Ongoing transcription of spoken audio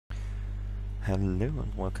Hello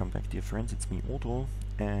and welcome back, dear friends. It's me, Odo,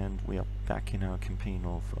 and we are back in our campaign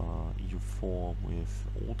of EU4 with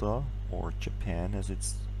Oda, or Japan as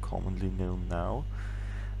it's commonly known now.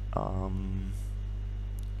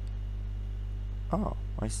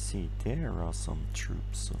 I see, there are some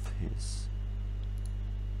troops of his.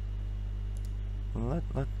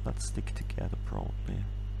 Let's stick together, probably.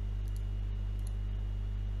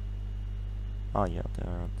 Yeah, there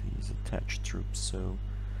are these attached troops, so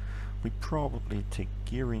we probably take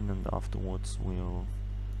Girin and afterwards we'll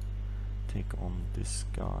take on this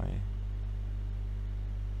guy.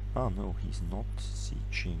 No, he's not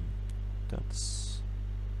sieging. That's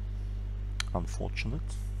unfortunate.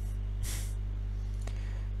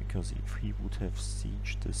 Because if he would have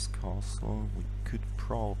sieged this castle, we could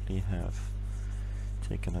probably have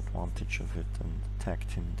taken advantage of it and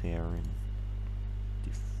attacked him there in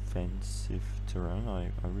defensive terrain.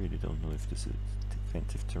 I really don't know if this is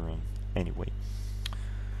defensive terrain. Anyway,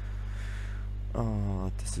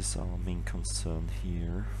 this is our main concern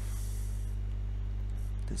here.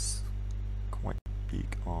 This quite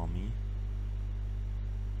big army.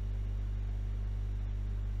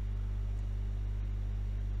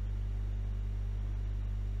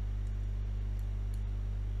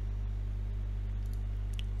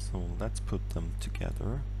 So let's put them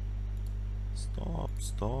together.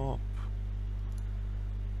 Stop.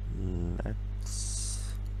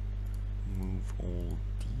 Let's move all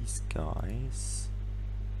these guys.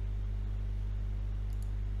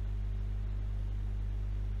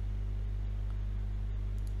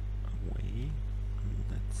 Away.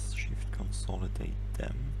 Let's shift consolidate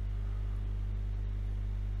them.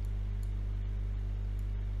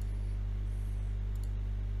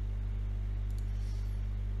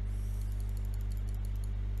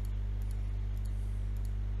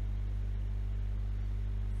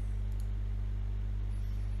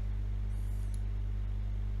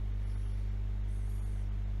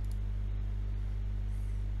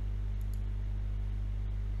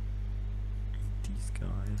 These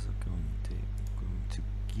guys are going to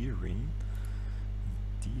Girin.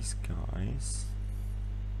 These guys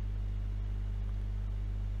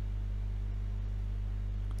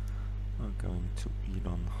are going to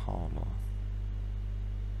Elon Hala.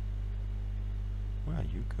 Where are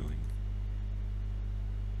you going?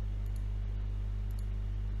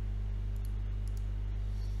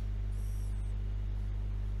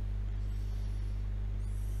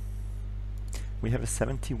 We have a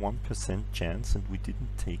 71% chance and we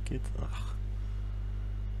didn't take it. Ugh.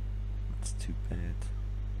 That's too bad.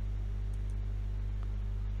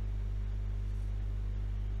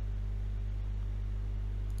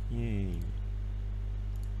 Yay.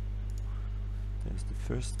 There's the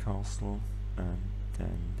first castle and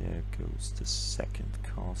then there goes the second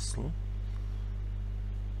castle.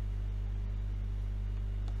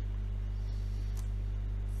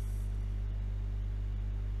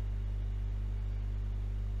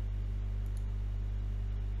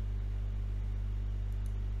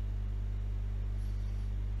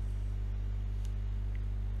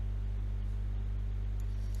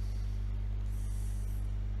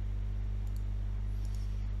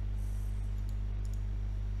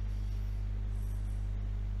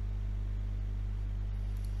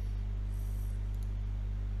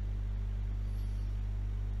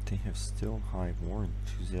 They have still high war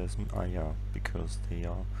enthusiasm. Yeah, because they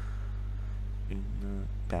are in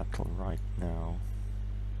battle right now.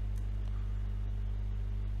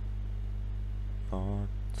 But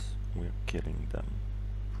we're killing them,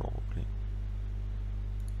 probably.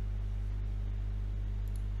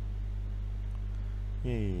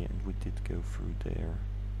 Yay, and we did go through there.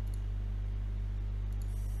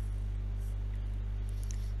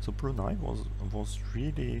 So Brunei was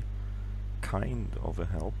really kind of a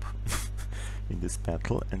help in this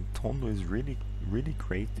battle, and Tondo is really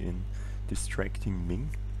great in distracting Ming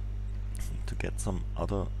to get some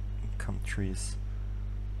other countries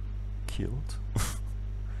killed.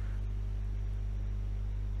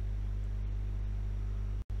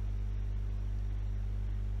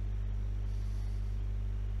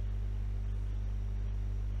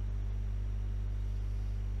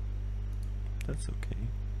 That's okay.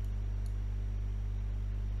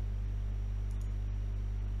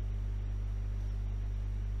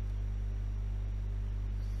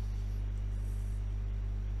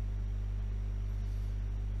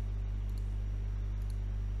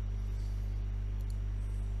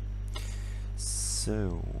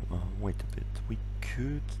 So, wait a bit. We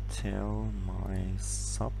could tell my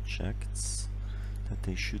subjects that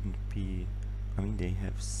they shouldn't be... I mean, they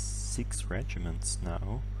have 6 regiments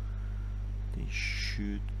now. They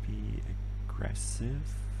should be aggressive.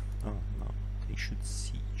 Oh no, They should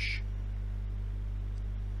siege.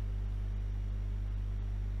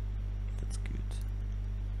 That's good.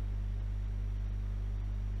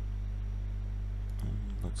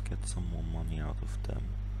 Let's get some more money out of them.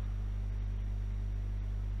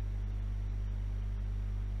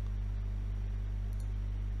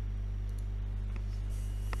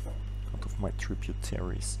 Out of my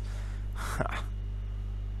tributaries. Ha!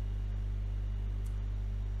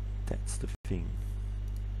 That's the thing.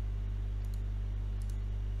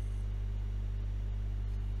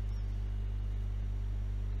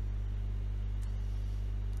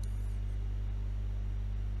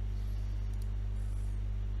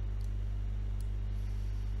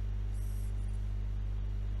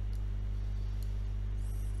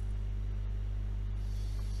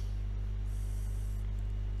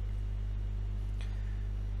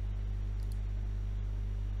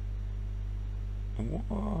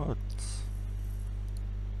 What?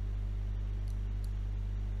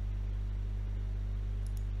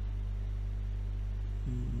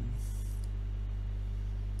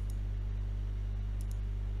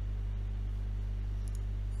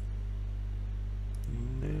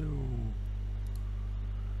 No.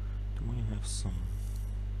 Do we have some?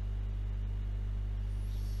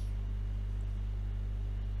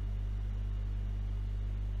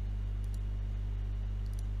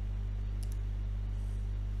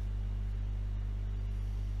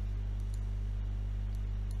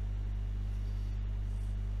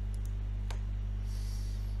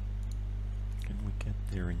 Can we get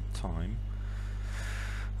there in time?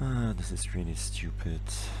 This is really stupid.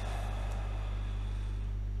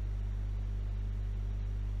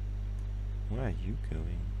 Where are you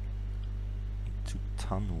going? Into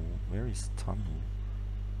tunnel. Where is tunnel?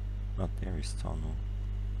 Not there is tunnel.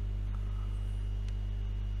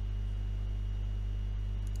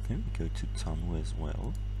 Can we go to tunnel as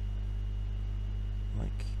well?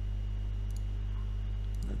 Like,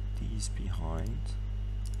 let these behind.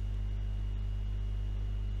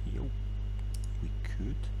 Yo, we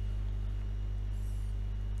could.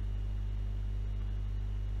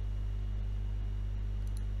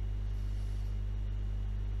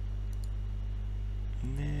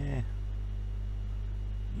 Nah,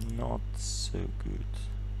 not so good.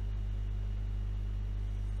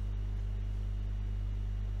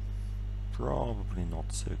 Probably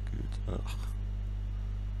not so good. Ugh.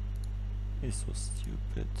 This was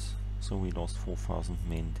stupid. So we lost 4,000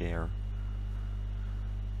 men there.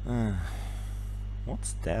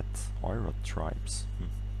 What's that? Europa tribes.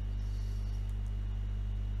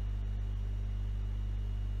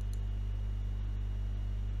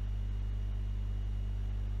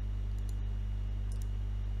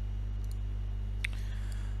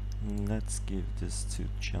 Let's give this to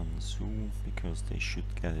Jiangsu because they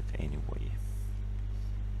should get it anyway.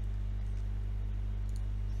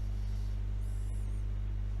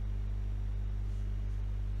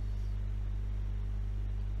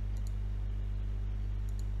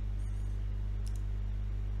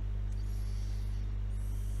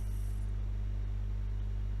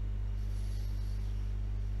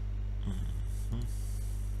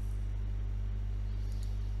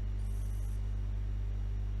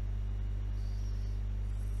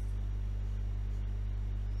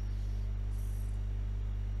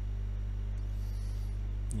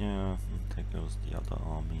 Yeah, and there goes the other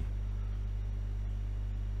army.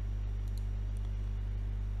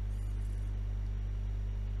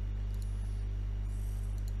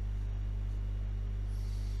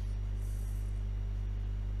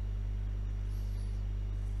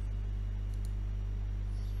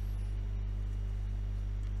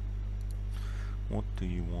 What do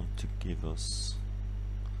you want to give us?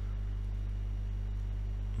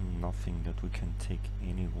 Nothing that we can take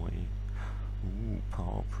anyway. Ooh,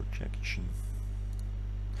 power projection.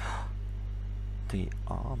 They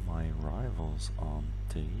are my rivals, aren't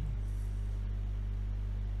they?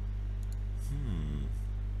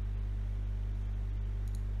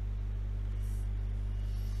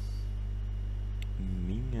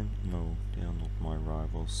 Ming and no, they are not my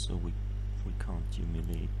rivals, so we can't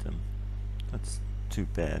humiliate them. That's too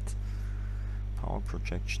bad. Power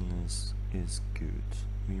projection is good.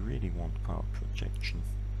 We really want power projection.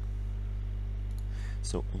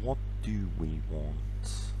 So what do we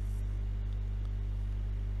want?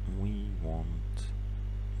 We want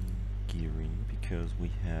gearing because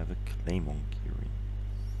we have a claim on gearing.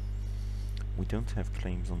 We don't have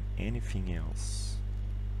claims on anything else.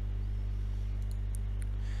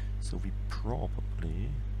 So we probably...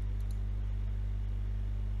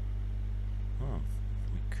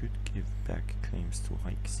 we could give back claims to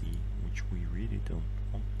Haixi, which we really don't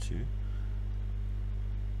want to.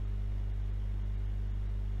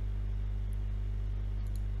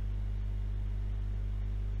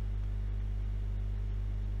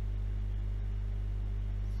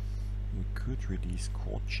 could release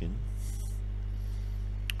Cochin.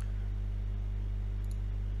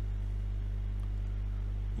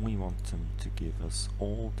 We want them to give us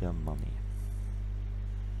all their money.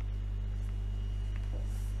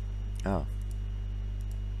 Ah,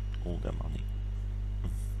 all their money.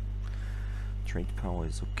 Trade power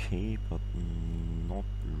is okay, but not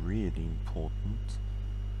really important.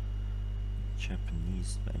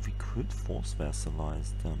 Japanese, we could force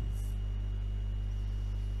vassalize them.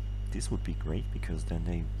 This would be great because then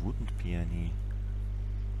they wouldn't be any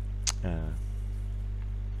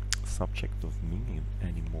subject of Ming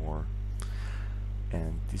anymore,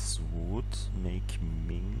 and this would make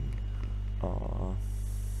Ming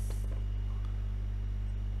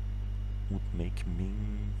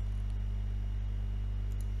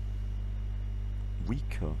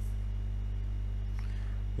weaker.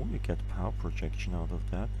 Will we get power projection out of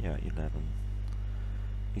that? Yeah, 11.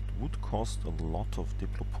 It would cost a lot of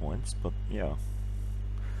Diplo points, but yeah,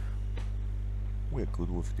 we're good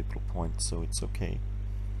with Diplo points, so it's okay.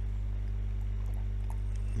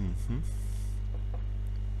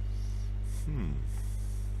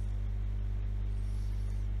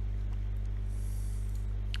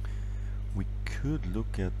 We could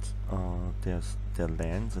look at their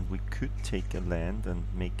lands, and we could take a land and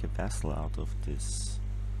make a vassal out of this.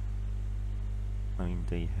 I mean,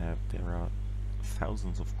 there are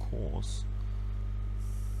thousands of cores,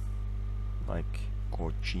 like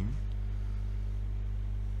Cochin.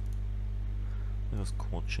 Because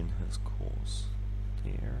Cochin has cores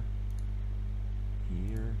there,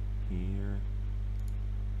 here, here,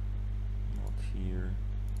 not here,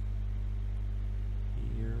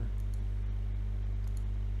 here.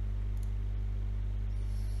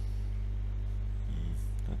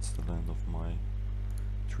 That's the land of my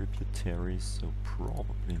tributaries, so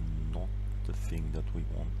probably not the thing that we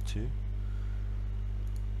want to.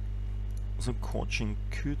 So Cochin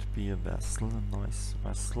could be a vassal, a nice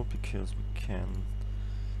vassal, because we can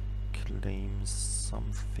claim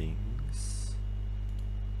some things.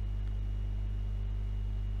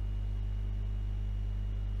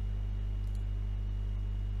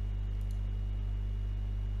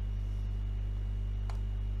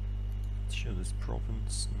 Show this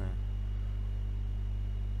province? Nah.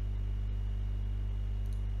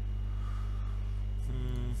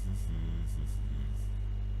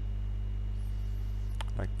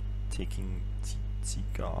 Like taking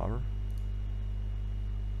Tsigar.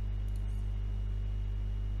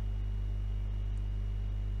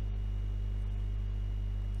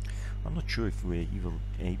 I'm not sure if we're even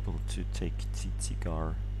able to take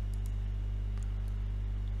Tsigar.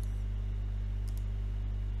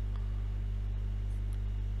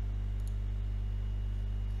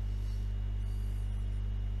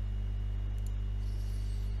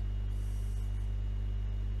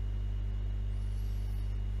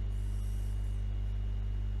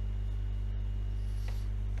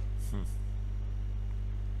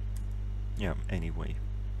 Yeah, anyway.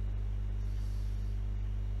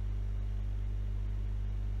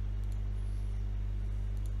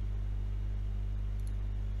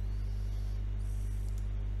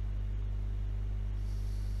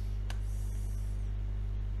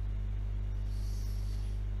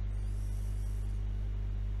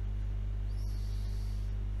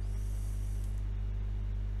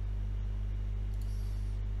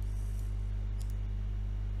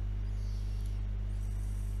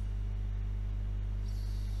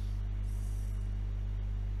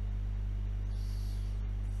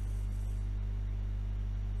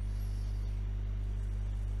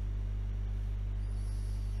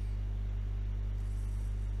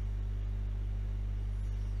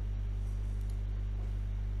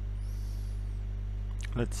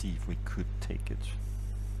 Let's see if we could take it.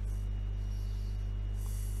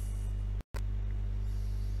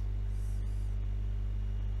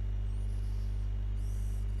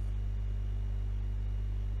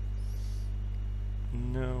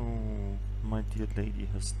 No, my dear lady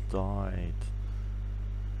has died.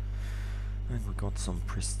 And we got some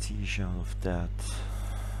prestige out of that.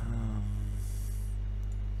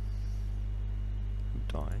 Who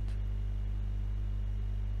died?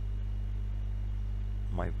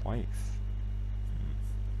 My wife.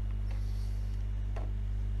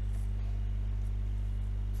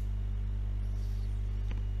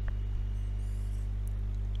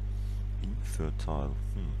 Infertile.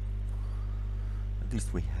 At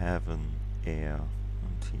least we have an heir,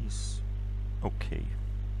 and he's okay.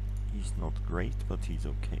 He's not great, but he's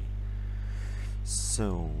okay.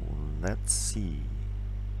 So let's see.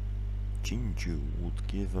 Jinju would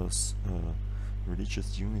give us a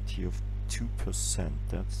religious unity of 2%.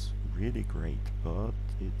 That's really great, but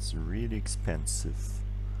it's really expensive.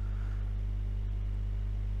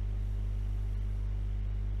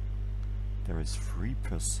 There is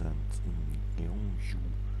 3% in Gyeongju.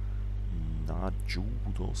 Naju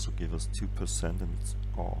would also give us 2%, and it's,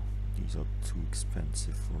 oh, these are too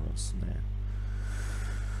expensive for us now.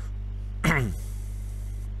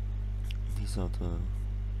 These are the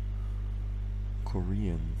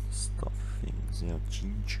Korean stuff things. Yeah,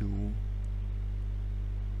 Jinju.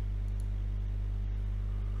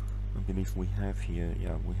 I believe we have here,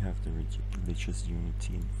 yeah, we have the religious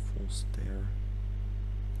unity enforced there.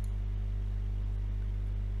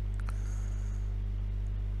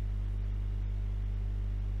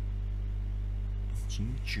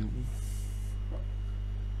 Jinju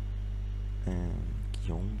and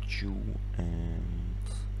Gyeongju, and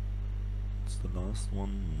what's the last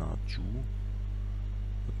one? Naju.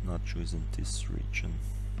 But Naju is in this region,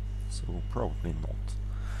 so probably not.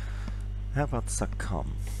 How about Sakam?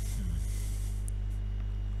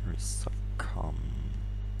 Where is Sakam?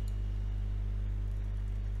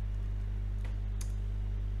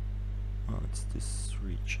 Oh, it's this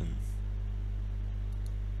region.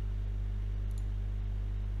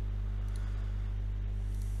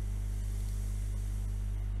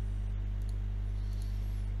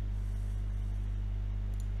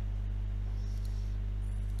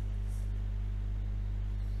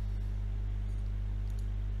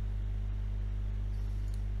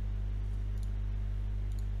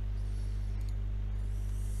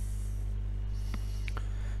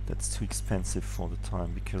 That's too expensive for the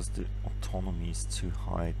time because the autonomy is too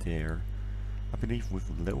high there. I believe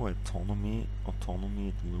with lower autonomy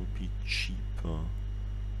it will be cheaper.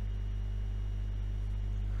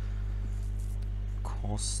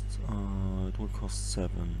 Cost, it will cost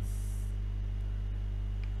 7.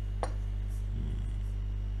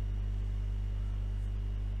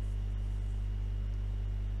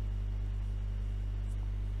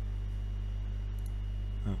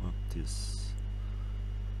 How about this?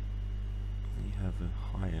 We have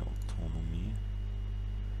a higher autonomy.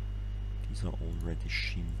 These are already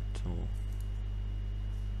Shinto.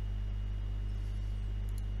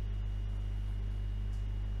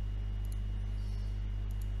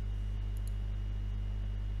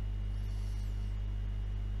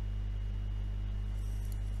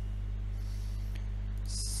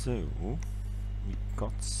 So, we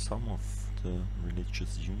got some of the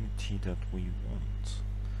religious unity that we want.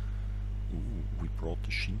 Ooh, we brought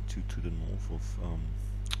the Shinto to the north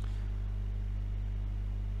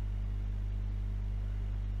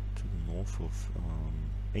of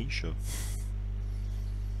Asia,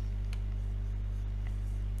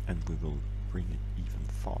 and we will bring it even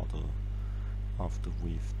farther after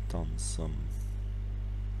we've done some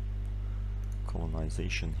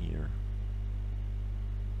colonization here.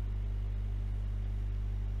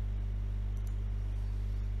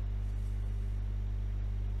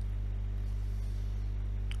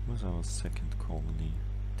 Where's our second colony?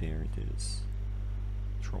 There it is.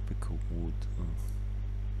 Tropical wood.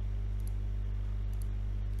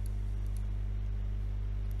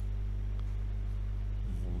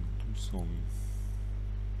 We'll do some.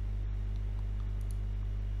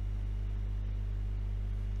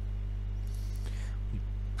 We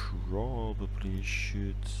probably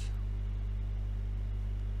should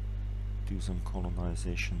do some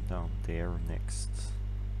colonization down there next,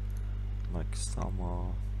 like Sama,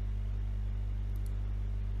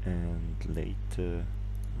 and later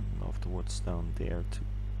and afterwards down there to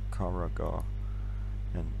Karaga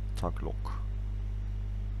and Taglok.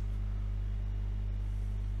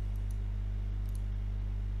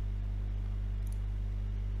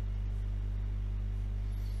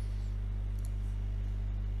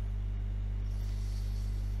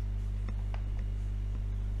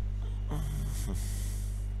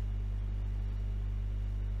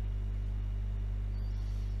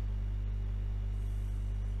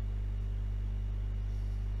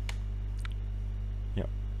 Yeah,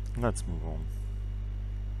 let's move on.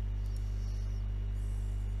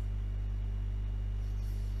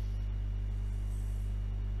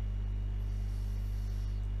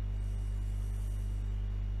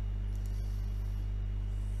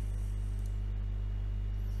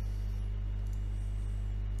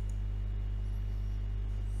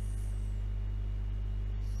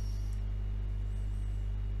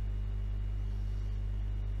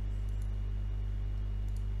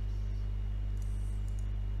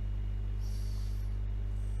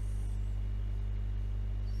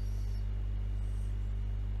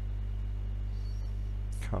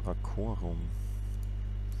 Karakorum.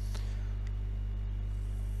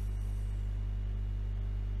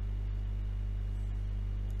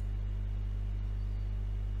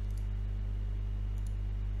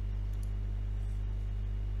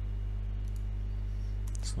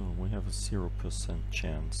 So we have a 0%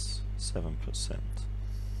 chance, 7%.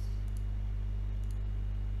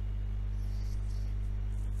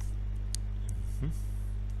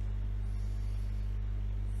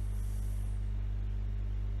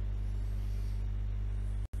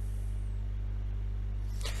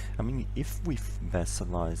 I mean, if we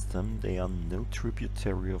vassalize them, they are no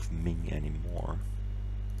tributary of Ming anymore.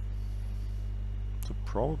 So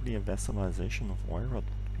probably a vassalization of Oirat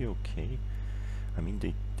would be okay. I mean,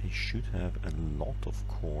 they should have a lot of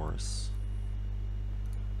cores.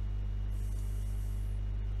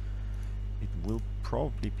 It will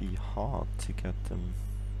probably be hard to get them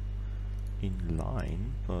in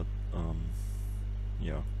line, but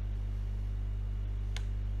yeah.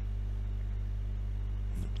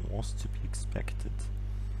 It was to be expected.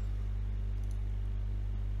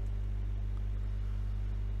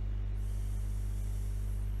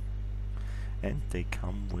 And they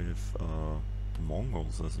come with the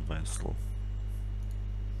Mongols as a vassal.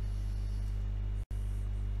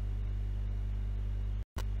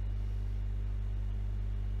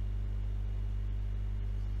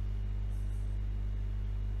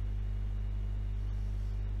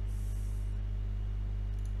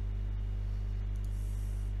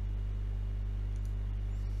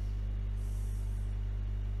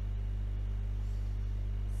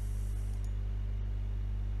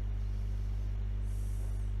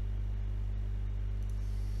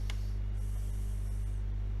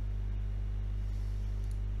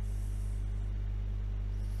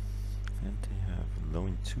 And they have low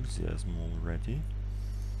enthusiasm already.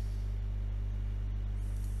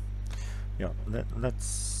 Yeah,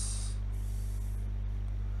 let's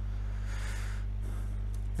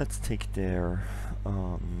take their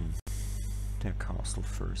castle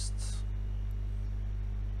first.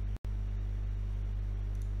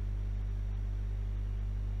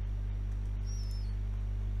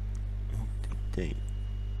 What did they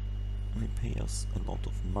pay us a lot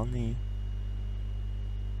of money.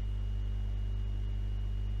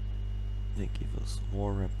 They give us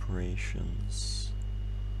war reparations.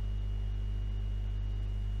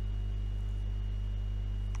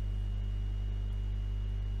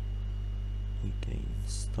 We gain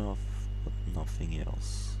stuff, but nothing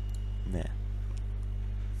else. Nah.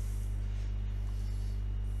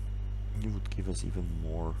 You would give us even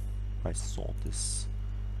more. I saw this.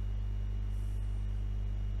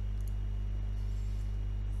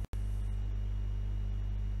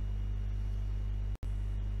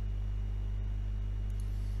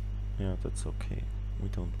 Yeah, that's okay. We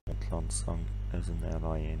don't want Lansang as an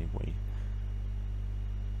ally anyway.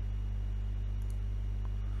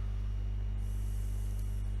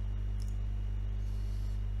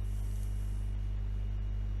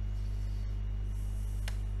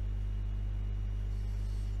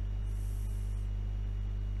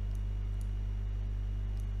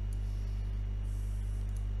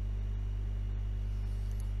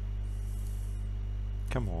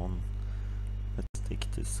 Come on. Let's take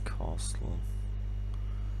this castle.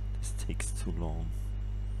 This takes too long.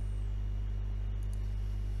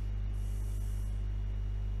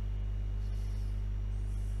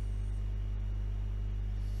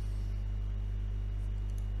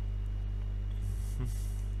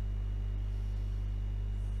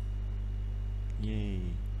 Yay.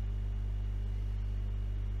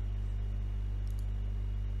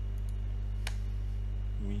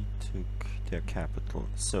 We took their capital.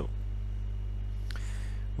 So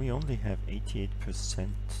we only have 88%.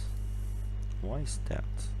 Why is that?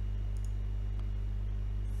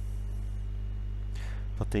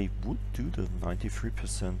 But they would do the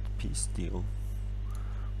 93% peace deal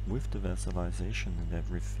with the vassalization and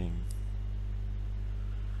everything.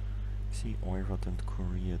 See, Oirat and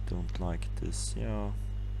Korea don't like this. Yeah,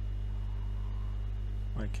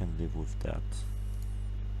 I can live with that.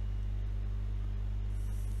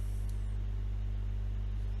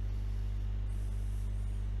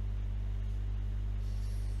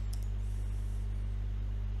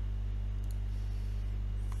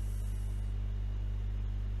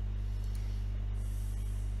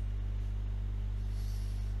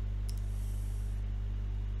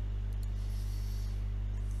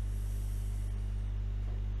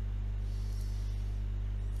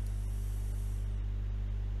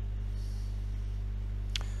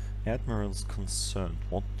 Admirals concerned,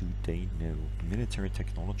 what do they know? Military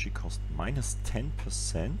technology cost minus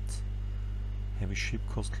 10%? Heavy ship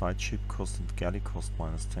cost, light ship cost and galley cost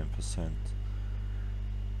minus 10%.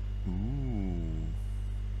 Ooh.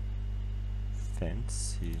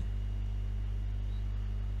 Fancy.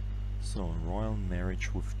 So, royal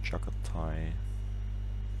marriage with Jagatai.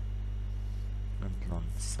 And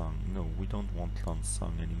Lansang. No, we don't want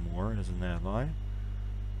Lansang anymore as an ally.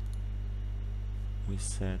 We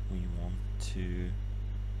said we want to...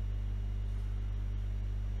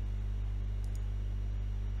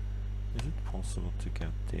 Is it possible to get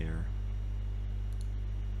there?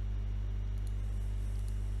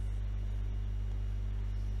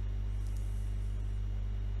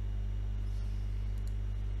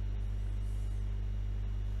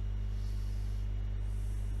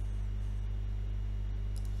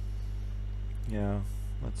 Yeah,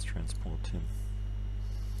 let's transport him.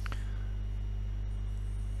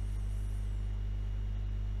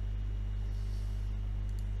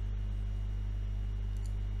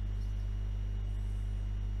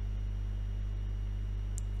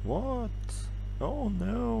 What? Oh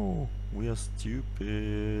no! We are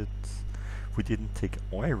stupid. We didn't take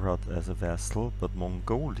Oirat as a vassal, but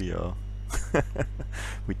Mongolia.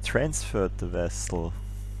 We transferred the vassal.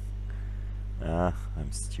 Ah,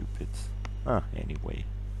 I'm stupid. Ah, anyway.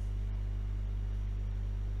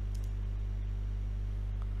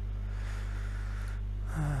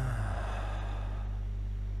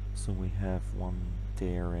 So we have one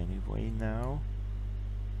there anyway now.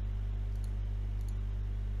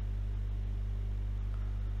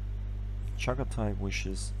 Chagatai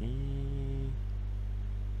wishes.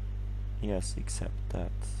 Yes, accept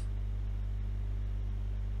that.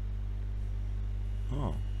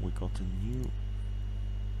 Oh, we got a new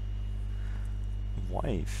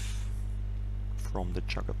wife from the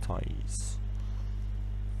Chagatais.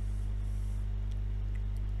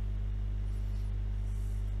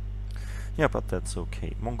 Yeah, but that's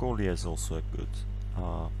okay. Mongolia is also a good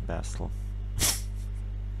vassal.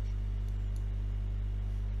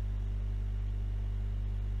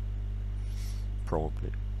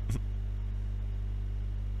 Probably.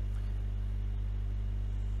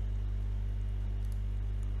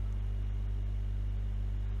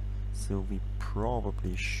 So we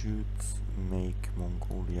probably should make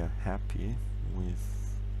Mongolia happy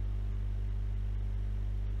with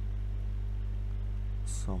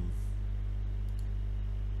some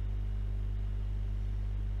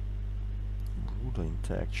ruler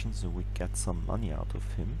interaction, so we get some money out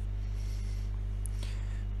of him.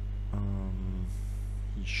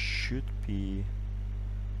 He should be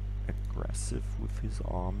aggressive with his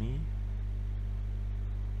army.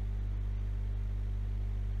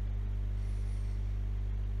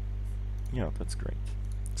 Yeah, that's great.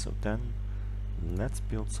 So then let's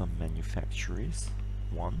build some manufactories,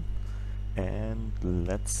 one, and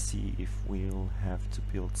let's see if we'll have to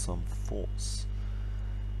build some forts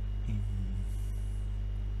in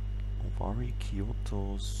Owari,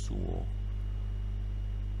 Kyoto, Suo.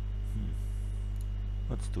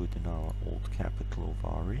 Let's do it in our old capital,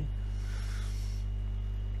 Owari.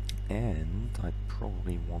 And I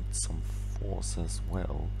probably want some force as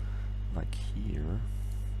well, like here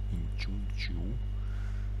in Jeonju.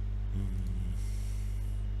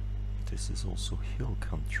 This is also hill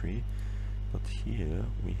country, but here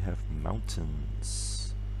we have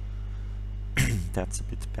mountains. That's a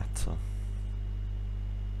bit better.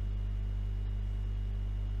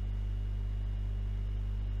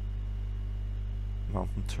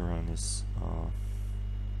 Mountain terrain is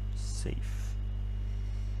safe.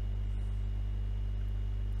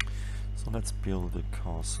 So let's build a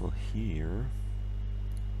castle here.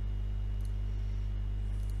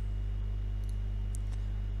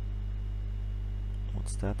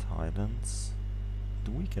 What's that? Highlands?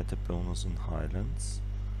 Do we get a bonus on Highlands?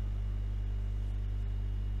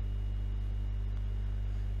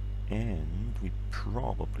 And we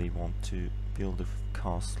probably want to build a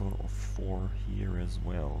castle of 4 here as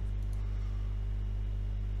well.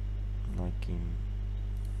 Like in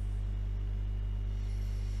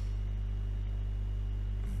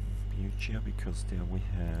Bujia, because there we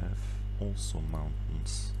have also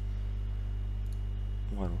mountains.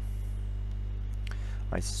 Well,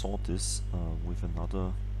 I saw this with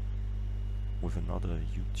another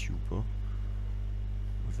YouTuber,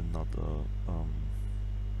 with another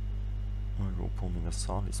Europa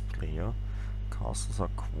Universalis player. Castles are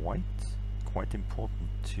quite important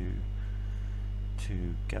to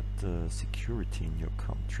get the security in your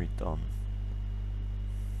country done.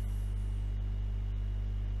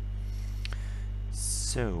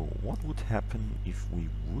 So, what would happen if we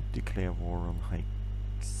would declare war on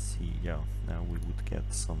Haixia? Now we would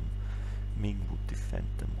get some... Ming would defend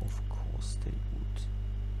them, of course they would.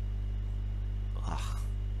 Ugh.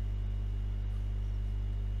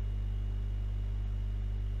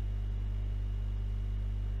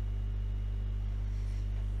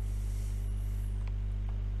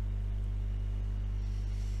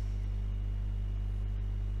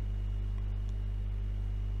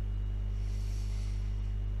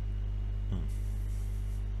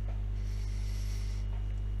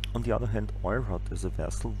 On the other hand, Oirat as a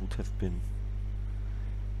vassal would have been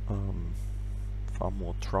far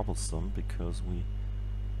more troublesome because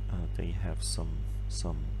they have some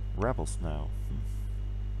rebels now.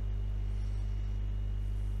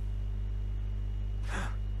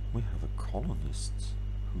 We have a colonist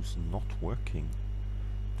who's not working.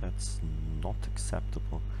 That's not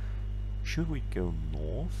acceptable. Should we go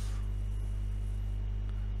north?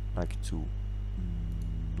 Like to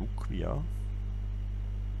Nuclear?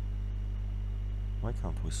 Why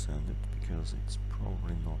can't we send it? Because it's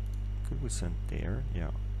probably not... Could we send there?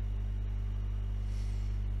 Yeah.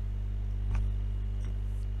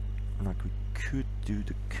 Like we could do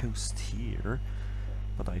the coast here,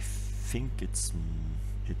 but I think it's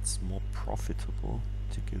more profitable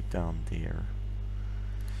to go down there.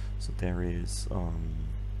 So there is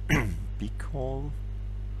Bicol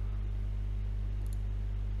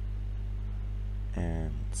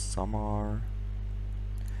and Samar.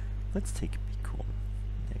 Let's take Bicol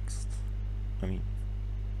next. I mean,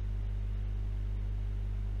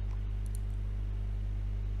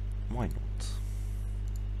 why not?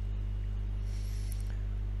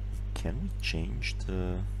 Can we change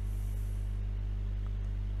the...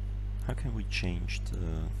 How can we change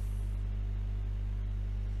the...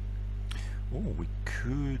 Oh, we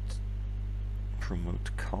could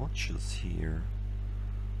promote cultures here.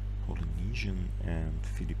 Polynesian and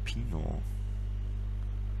Filipino.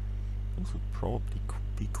 Those would probably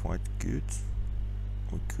be quite good.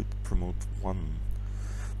 We could promote one.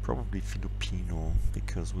 Probably Filipino,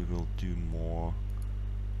 because we will do more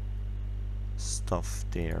stuff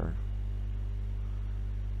there.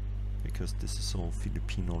 Because this is all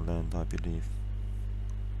Filipino land, I believe.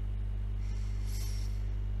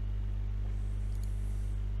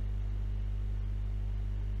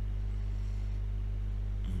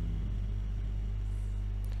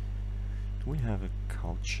 Do we have a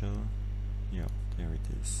culture? Yeah, there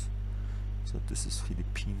it is. So this is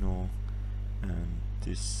Filipino and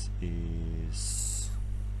this is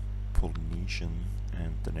Polynesian,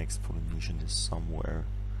 and the next Polynesian is somewhere,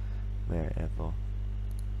 wherever.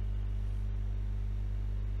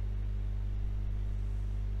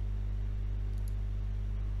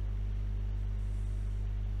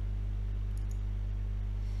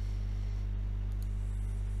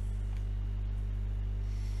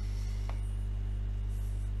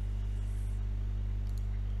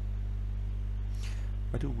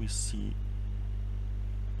 Why do we see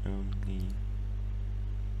only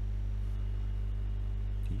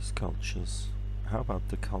these cultures? How about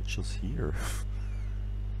the cultures here?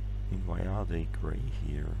 I mean, why are they grey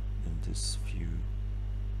here in this view?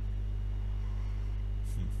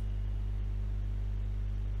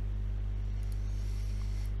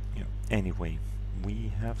 Yeah. Anyway,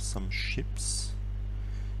 we have some ships.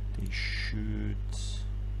 They should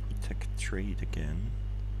protect trade again.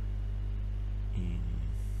 In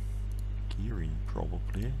Gearing,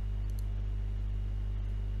 probably.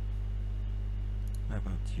 How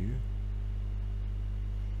about you?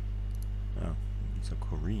 Oh, these are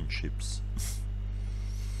Korean ships.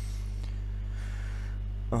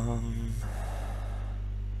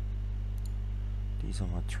 These are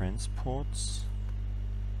my transports.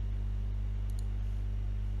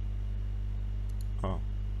 Oh,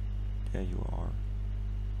 there you are.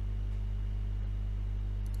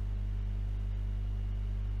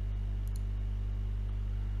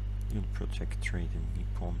 You'll protect trade in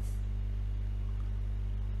Nippon.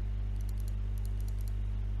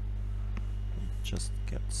 And just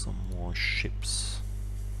get some more ships.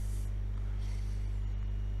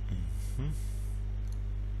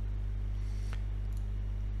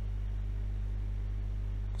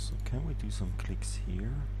 So can we do some clicks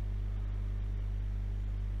here?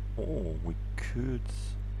 Oh, we could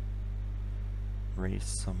raise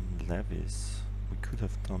some levies. We could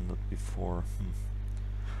have done that before.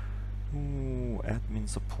 Ooh, admin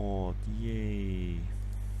support, yay!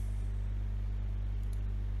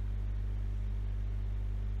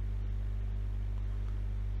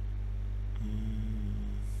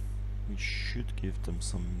 We should give them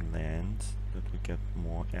some land that we get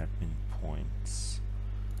more admin points.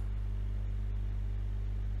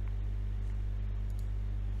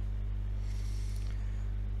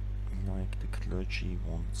 Like the clergy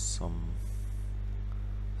wants some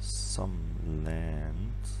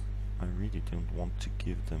land. I really don't want to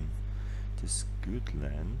give them this good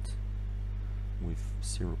land with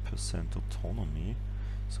 0% autonomy,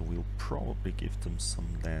 so we'll probably give them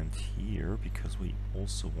some land here because we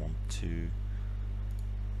also want to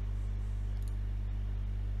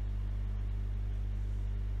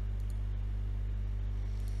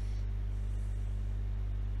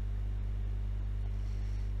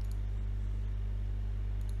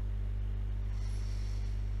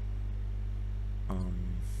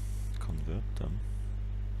convert them.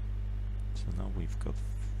 So now we've got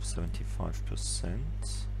 75%,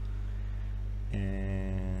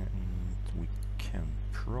 and we can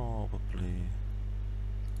probably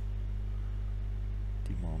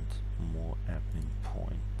demand more admin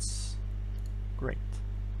points. Great.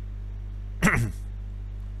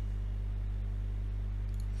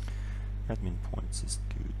 Admin points is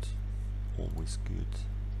good, always good.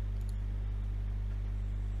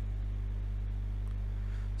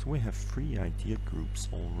 So we have 3 idea groups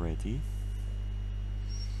already.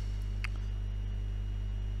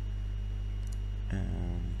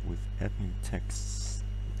 And with admin texts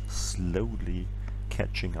slowly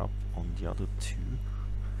catching up on the other 2,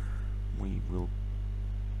 we will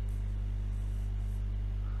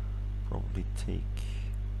probably take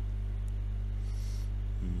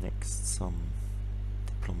next some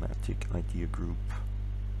diplomatic idea group.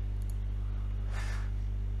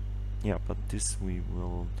 Yeah, but this we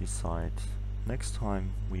will decide next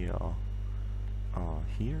time we are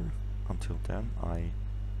here. Until then, I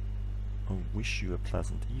wish you a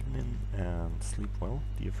pleasant evening and sleep well,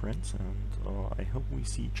 dear friends, and I hope we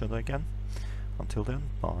see each other again. Until then,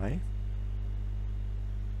 bye.